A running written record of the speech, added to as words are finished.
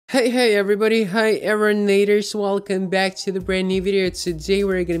Hey everybody, hi Aaronators, welcome back to the brand new video. Today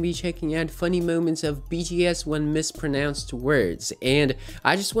we're going to be checking out funny moments of BTS when mispronounced words. And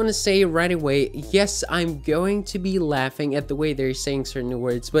I just want to say right away, yes, I'm going to be laughing at the way they're saying certain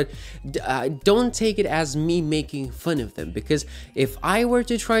words, but don't take it as me making fun of them, because if I were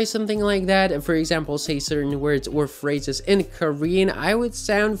to try something like that, for example, say certain words or phrases in Korean, I would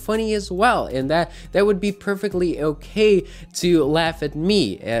sound funny as well, and that would be perfectly okay to laugh at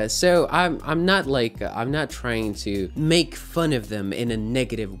me. So I'm not trying to make fun of them in a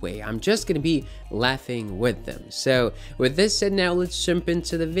negative way. I'm just gonna be laughing with them. So with this said, now let's jump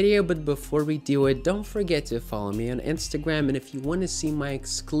into the video. But before we do it, don't forget to follow me on Instagram, and if you want to see my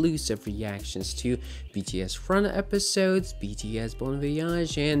exclusive reactions to BTS front episodes, BTS Bon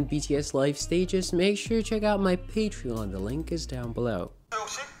Voyage, and BTS live stages, make sure to check out my Patreon. The link is down below.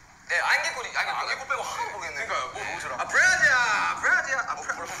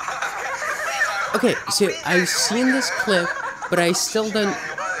 Okay, so I've seen this clip, but I still don't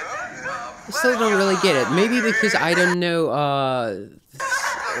really get it. Maybe because I don't know, I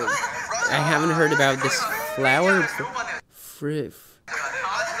haven't heard about this flower, fresh,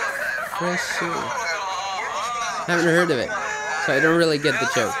 haven't heard of it, so I don't really get the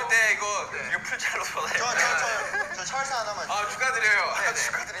joke.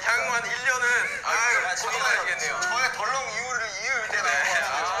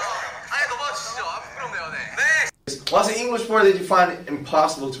 What's the English word that you find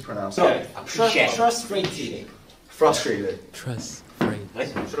impossible to pronounce? Frustrated. Frustrated.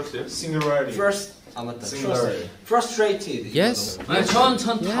 Singularity. Singularity. Frustrated. Yes.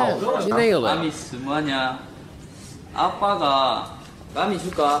 Yeah, you nailed it. 까미 뭐냐? 아빠가 까미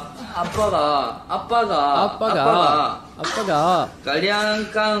줄까? 아빠가 깔량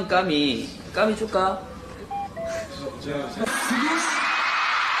까미 줄까?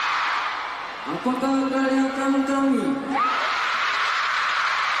 아빠가 깔량 까미.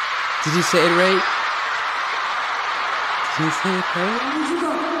 Did you say it right? Did you say it right?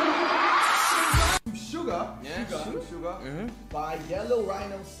 Sugar by Yellow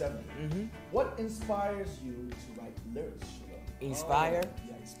Rhino 7. What inspires you to write lyrics, Sugar?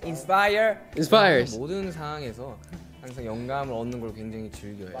 Inspires. 모든 상황에서 항상 영감을 얻는 걸 굉장히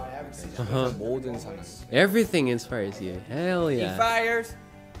즐겨요. 모든 상황. Everything inspires you. Hell yeah.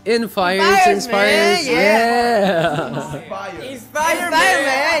 Inspires, man, yeah. Inspire,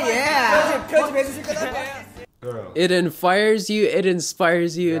 man, yeah. It inspires you, it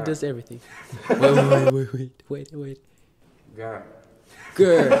inspires you, it does everything. Wait. Girl.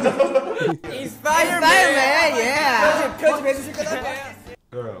 Inspire, man, yeah.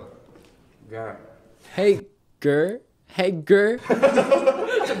 Girl. Hey, girl.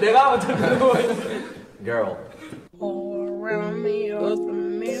 Girl. All around me are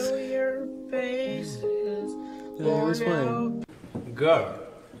familiar faces. That was fine. Girl.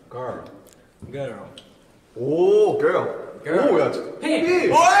 오, girl. 오, 야.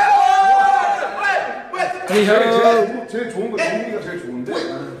 Hey ho. 제일 좋은 거, 정민이가 제일 좋은데.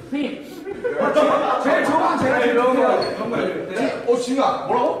 제일 좋은 거. 진아,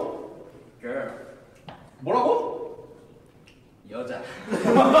 뭐라고? girl. 뭐라고? 여자.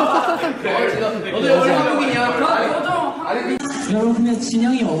 너도 한국인이야. 여러분 근데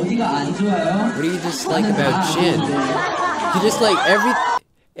진영이 어디가 안 좋아요? What do you dislike about Jin? You dislike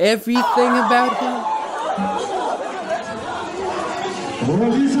everything about him?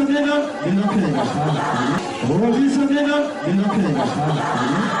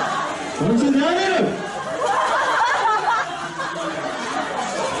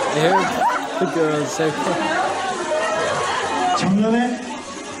 The girl is so cool.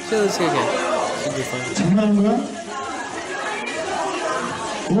 So let's go again. Should be fun.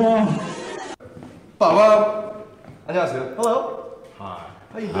 빠밤. 안녕하세요. Hello. Hi.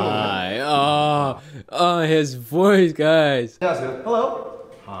 How you doing? Hi. Oh, his voice, guys. 안녕하세요. Hello.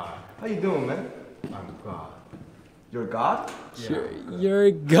 Hi. How you doing, man? I'm God. You're God? You're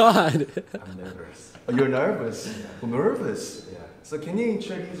a god. I'm nervous. Oh, you're nervous? Yeah. Nervous? Yeah. So can you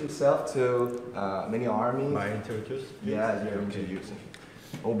introduce yourself to many armies? My introduce? Yeah, you're introducing.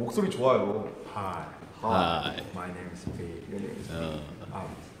 목소리 좋아요. Hi. My name is P. Your name is I'm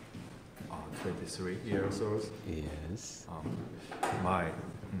 23 years old. Yes. My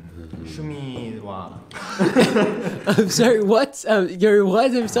슈미와 I'm sorry, what? Your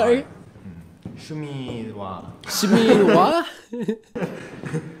what? I'm sorry? 슈미와 Shimiwa?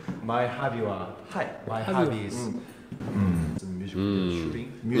 My hobby와 My hobby is music shooting.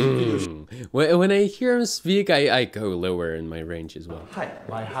 When I hear him speak, I go lower in my range as well.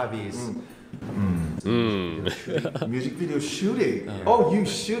 My hobby is Music video shooting. Oh, you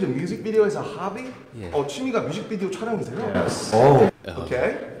shoot a music video as a hobby? Yeah. 취미가 뮤직비디오 촬영이세요? Yes. Oh,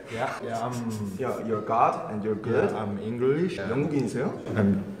 okay. Yeah, Yeah, you're God and you're good. I'm English. 영국인이세요?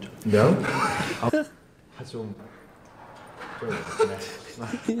 No. 좀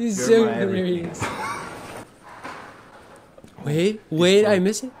He's You're so my everything. hilarious. Wait, I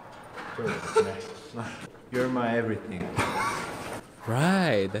miss it? You're my everything.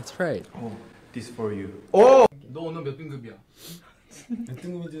 Right, that's right. Oh, this for you. 오! 너 오늘 몇 등급이야? 몇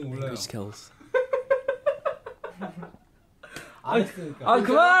등급인지는 몰라요. Skills. 아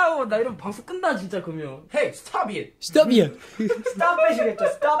그만하고 나 이러면 방송 끝나 진짜 그러면. Hey, stop it. Stop you. Stop it이겠죠.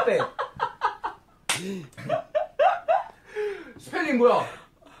 Stop it. 스펠링 뭐야?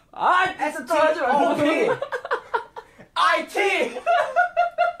 에서 또 하지 말고. 오케이. IT.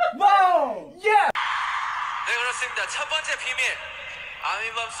 와우. 예. 네, 그렇습니다. 첫 번째 비밀.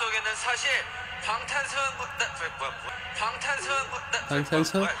 아미밤 속에는 사실 방탄소년단? 비밀이 왜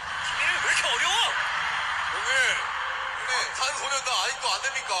이렇게 어려워? 형님 방탄소년단 아직도 안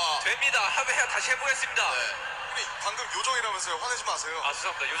됩니까? 됩니다. 합의해야 다시 해보겠습니다. 네. 형님 방금 요정이라면서요. 화내지 마세요. 아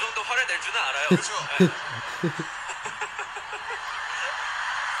죄송합니다. 요정도 화를 낼 줄은 알아요. 그렇죠.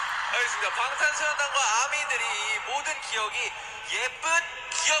 알겠습니다. 방탄소년단과 아미들이 모든 기억이 예쁜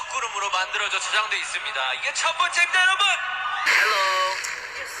기억 구름으로 만들어져 저장돼 있습니다. 이게 첫 번째입니다, 여러분. Hello.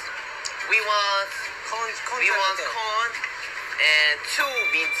 We want corn and 2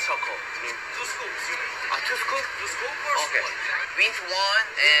 mint chocolate. 2 scoops. 2 scoops? 2 scoops? Okay. Mint 1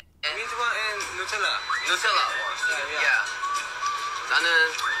 and Nutella. Nutella. Yeah. 나는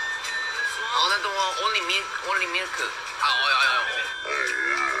어느 동안 only milk. Only mint.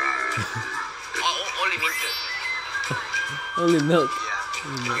 Only milk. Yeah.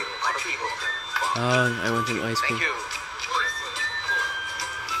 I want some ice cream. Thank you.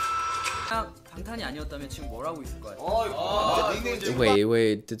 방탄이 아니었다면 지금 뭘 하고 있을 거예요?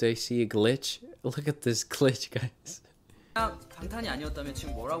 Wait, did I see a glitch? Look at this glitch, guys. 방탄이 아니었다면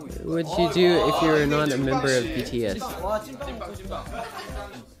지금 뭘 하고 있을 거예요? What would you do if you're not a member of BTS?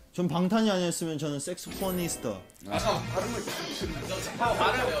 전 방탄이 아니었으면 저는 색소포니스트.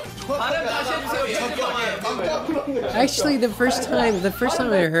 Actually, the first time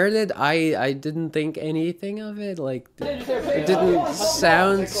I heard it, I didn't think anything of it. Like, it didn't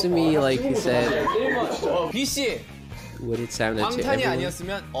sound to me like he said B.C. what it sounded to 방탄이 everyone.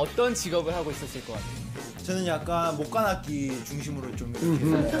 아니었으면 어떤 직업을 하고 있었을 것 같아요? 저는 약간 목관악기 중심으로 좀 이렇게.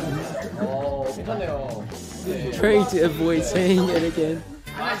 괜찮네요. Trying to avoid saying it again.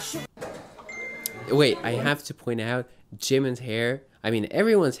 Wait, I have to point out Jimin's hair. I mean,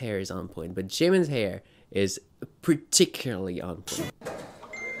 everyone's hair is on point, but Jimin's hair is particularly on point.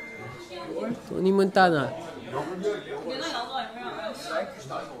 Tony Montana.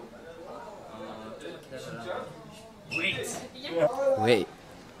 Wait.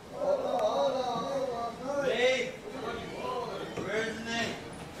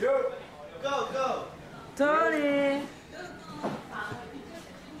 Tony.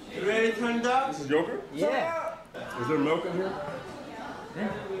 You ready to turn down? This is yogurt? Yeah. Is there milk in here? Yeah.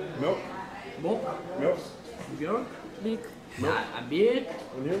 Milk? Milk? Milk? Milk? Milk? Milk? Milk?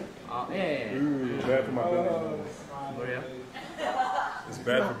 In here? 예. Ooh, it's bad for my belly. 뭐래요? It's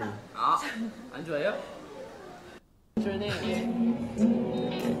bad for me. 안 좋아요?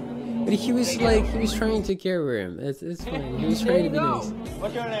 But he was trying to care for him. It's fine. He was trying to be nice.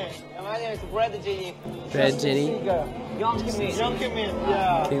 What's your name? My name is Brad Jenny. Brad Jenny. Young Kim. Young Kim.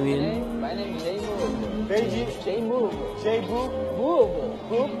 Yeah. Came in. My name is Jay Move. Jay Move. Jay Move. Move.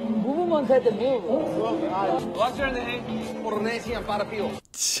 Movement at the move. What's your name? Polynesian Parapio.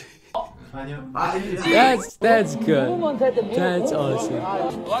 That's good. That's awesome.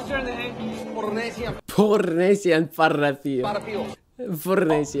 What's your name? Polynesian. Polynesian Parapio.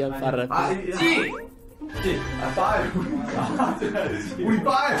 Polynesian Parapio. 빠요. 우리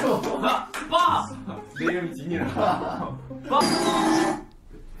빠요. 빠. 내 이름 진이라. 빠.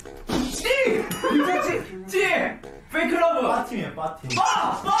 김석진. 찐. 페이크러브. 빠팀이에요, 빠팀. 빠.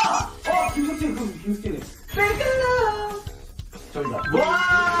 김석진. 김석진. 페이크러브. 저기다. 와.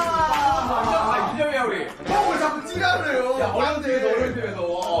 유정이야 우리. 왜 자꾸 찌라래요? 야 어려운 팀에서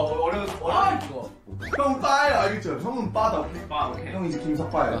어려운 거. 형 빠예요, 알겠죠? 형은 빠다. 빠. 형 이제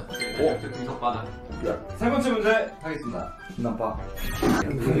김석빠예요. 김석빠다. 세 번째 문제 하겠습니다. 나빠.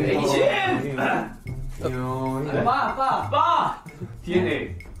 에이지. 빠.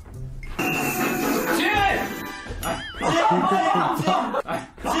 DNA. 찐.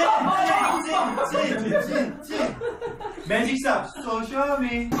 매직샵.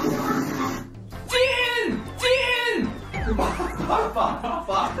 소쇼미. 찐. 빠.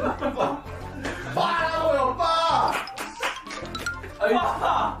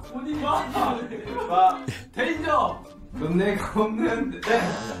 데인저. 넌 내가 없는데.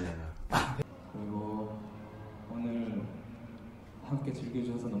 그리고 오늘 함께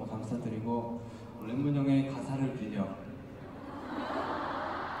즐겨주셔서 너무 감사드리고 랩문 형의 가사를 빌려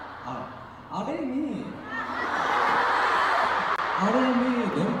RM이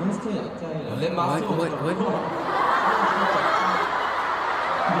내 몬스터의 약자예요. 랩 마스터. 온전히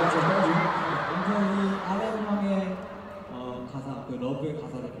RM 형의 가사, 그 러브의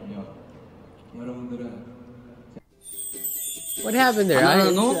가사를 빌려 여러분들은. What happened there?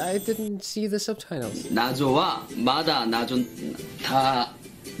 I didn't see the subtitles. 나줘와 마다 나존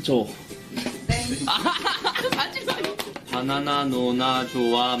다줘. 바나나 노나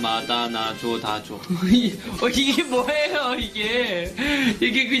조와 마다 나줘 다줘. 이게 뭐예요 이게?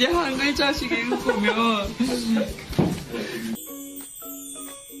 이게 그냥 한 글자씩 읽으면.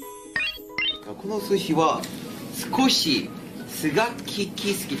 この寿司は少し酢が効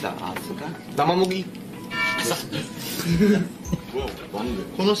きすぎた。あ、酢が生もぎ。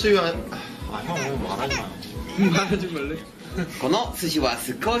この寿司は형 말하지 마. 말하지 말래. この寿司は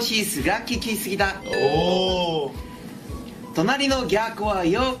少し酢が効きすぎた。おお。隣の逆は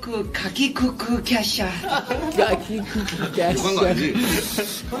よくかきくくキャッシャー。かきくくキャッシャ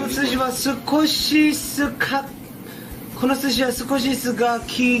ー。この寿司は少し酢か。この寿司は少し酢が効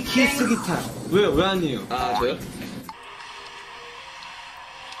きすぎた。 왜 아니에요? 아 저요?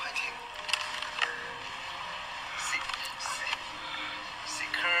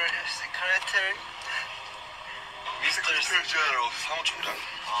 미스터리스트로 사무총장.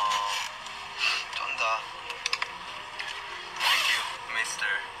 쩐다.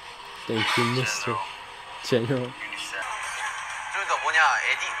 Thank you, Mr. General. 그러니까 뭐냐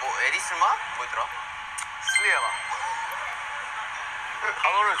에디스마? 뭐더라? 스웨마.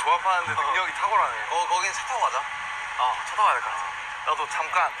 단어를 조합하는데 능력이 탁월하네. 거긴 차 타고 가자. 차 타고 가야 될 것 같아. 나도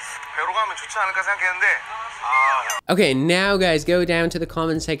잠깐 배로 가면 좋지 않을까 생각했는데. Okay, now guys, go down to the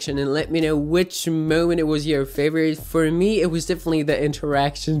comment section and let me know which moment it was your favorite. For me, it was definitely the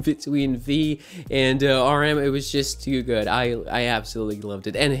interaction between V and RM. It was just too good. I absolutely loved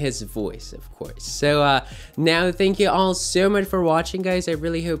it, and his voice, of course. So now, thank you all so much for watching, guys. I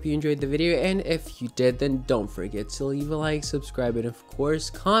really hope you enjoyed the video, and if you did, then don't forget to leave a like, subscribe, and of course,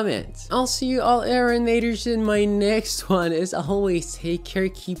 comment. I'll see you all Aaronators in my next one. As always, take care,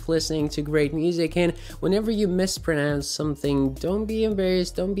 keep listening to great music, and whenever you mispronounce something, don't be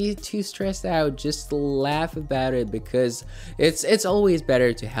embarrassed, don't be too stressed out, just laugh about it, because it's always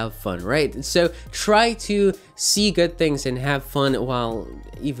better to have fun, right? So try to see good things and have fun while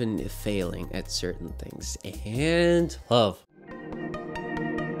even failing at certain things. And love.